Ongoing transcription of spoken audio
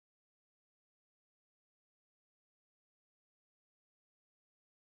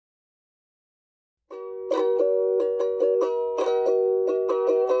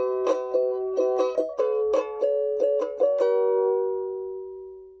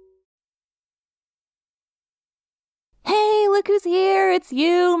look who's here. It's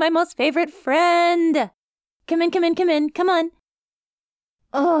you, my most favorite friend. Come in, come in, come in, come on.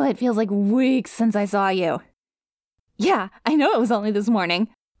 Oh, it feels like weeks since I saw you. Yeah, I know it was only this morning.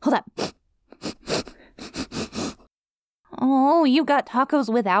 Hold up. Oh, you got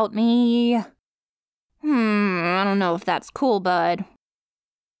tacos without me. I don't know if that's cool, bud.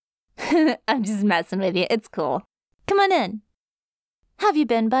 I'm just messing with you. It's cool. Come on in. How've you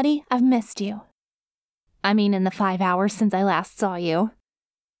been, buddy? I've missed you. I mean, in the 5 hours since I last saw you.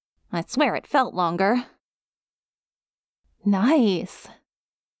 I swear it felt longer. Nice.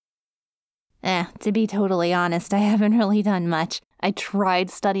 To be totally honest, I haven't really done much. I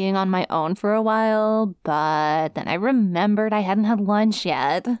tried studying on my own for a while, but then I remembered I hadn't had lunch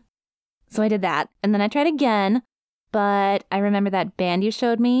yet. So I did that, and then I tried again, but I remember that band you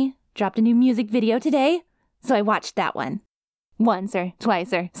showed me dropped a new music video today, so I watched that one. Once or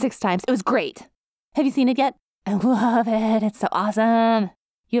twice or 6 times. It was great. Have you seen it yet? I love it. It's so awesome.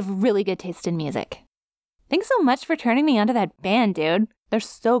 You have really good taste in music. Thanks so much for turning me onto that band, dude. They're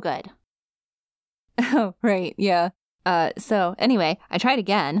so good. Oh, right, yeah. So anyway, I tried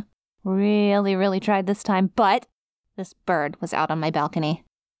again. Really tried this time, but this bird was out on my balcony.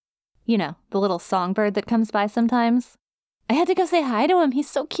 You know, the little songbird that comes by sometimes. I had to go say hi to him. He's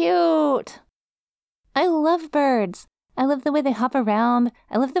so cute. I love birds. I love the way they hop around.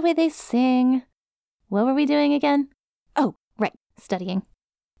 I love the way they sing. What were we doing again? Oh, right, studying.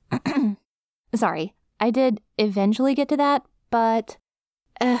 Sorry, I did eventually get to that, but,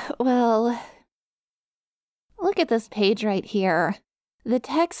 well, look at this page right here. The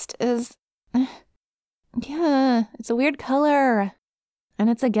text is, yeah, it's a weird color. And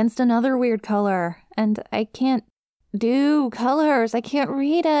it's against another weird color. And I can't do colors. I can't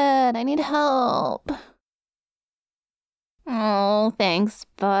read it. I need help. Oh, thanks,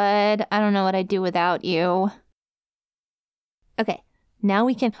 bud. I don't know what I'd do without you. Okay, now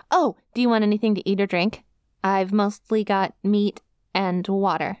we can... Oh, do you want anything to eat or drink? I've mostly got meat and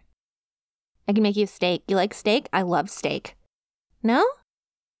water. I can make you steak. You like steak? I love steak. No?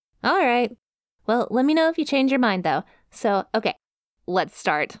 All right. Well, let me know if you change your mind, though. So, okay, let's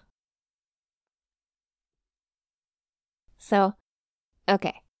start. So,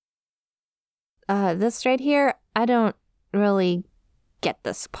 okay. This right here, I don't really get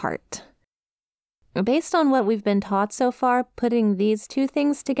this part. Based on what we've been taught so far, putting these two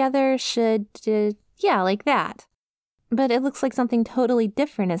things together should, yeah, like that. But it looks like something totally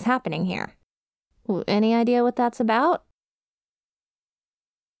different is happening here. Any idea what that's about?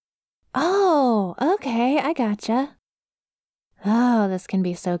 Oh, okay, I gotcha. Oh, this can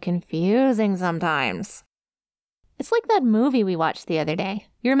be so confusing sometimes. It's like that movie we watched the other day.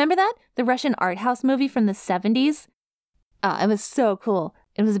 You remember that? The Russian art house movie from the 70s? It was so cool.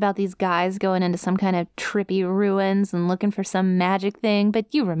 It was about these guys going into some kind of trippy ruins and looking for some magic thing.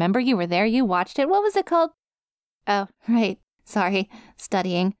 But you remember, you were there, you watched it. What was it called? Oh, right. Sorry.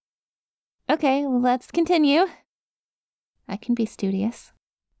 Studying. Okay, let's continue. I can be studious.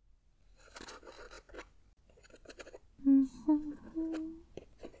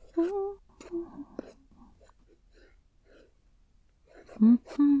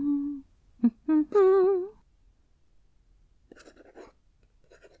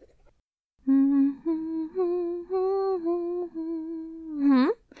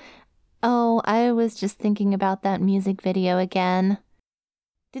 Oh, I was just thinking about that music video again.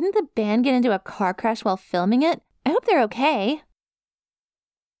 Didn't the band get into a car crash while filming it? I hope they're okay.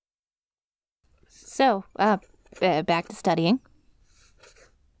 So, back to studying.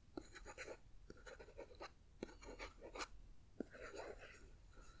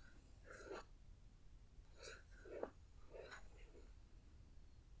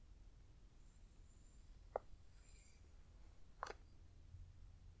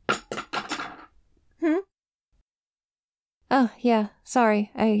 Oh, yeah,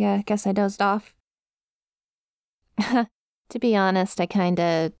 sorry. I guess I dozed off. To be honest, I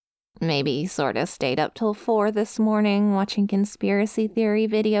kinda, maybe sorta stayed up till 4 this morning watching conspiracy theory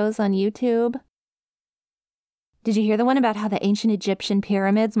videos on YouTube. Did you hear the one about how the ancient Egyptian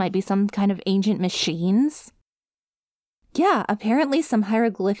pyramids might be some kind of ancient machines? Yeah, apparently some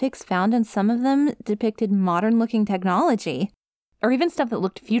hieroglyphics found in some of them depicted modern-looking technology, or even stuff that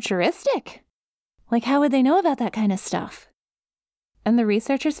looked futuristic. Like, how would they know about that kind of stuff? And the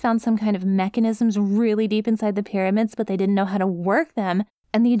researchers found some kind of mechanisms really deep inside the pyramids, but they didn't know how to work them.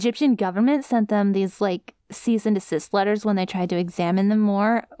 And the Egyptian government sent them these, like, cease and desist letters when they tried to examine them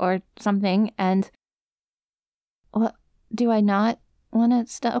more or something. And what, do I not want to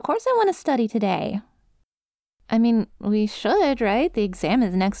study? Of course I want to study today. I mean, we should, right? The exam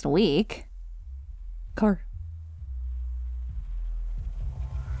is next week. Car.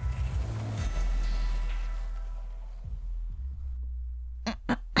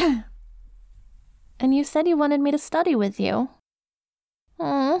 and you said you wanted me to study with you.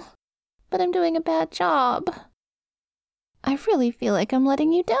 Oh, but I'm doing a bad job. I really feel like I'm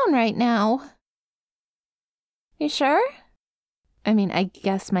letting you down right now. You sure? I mean, I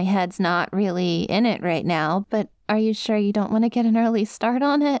guess my head's not really in it right now, but are you sure you don't want to get an early start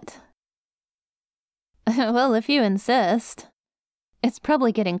on it? Well, if you insist. It's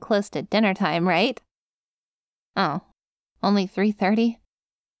probably getting close to dinner time, right? Oh, only 3:30?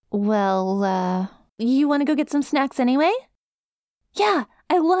 Well, you want to go get some snacks anyway? Yeah,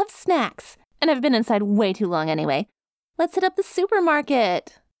 I love snacks, and I've been inside way too long anyway. Let's hit up the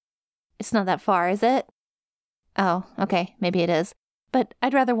supermarket. It's not that far, is it? Oh, okay, maybe it is. But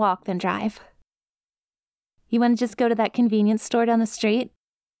I'd rather walk than drive. You want to just go to that convenience store down the street?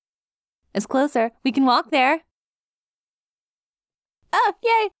 It's closer. We can walk there. Oh,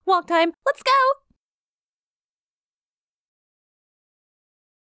 yay! Walk time. Let's go!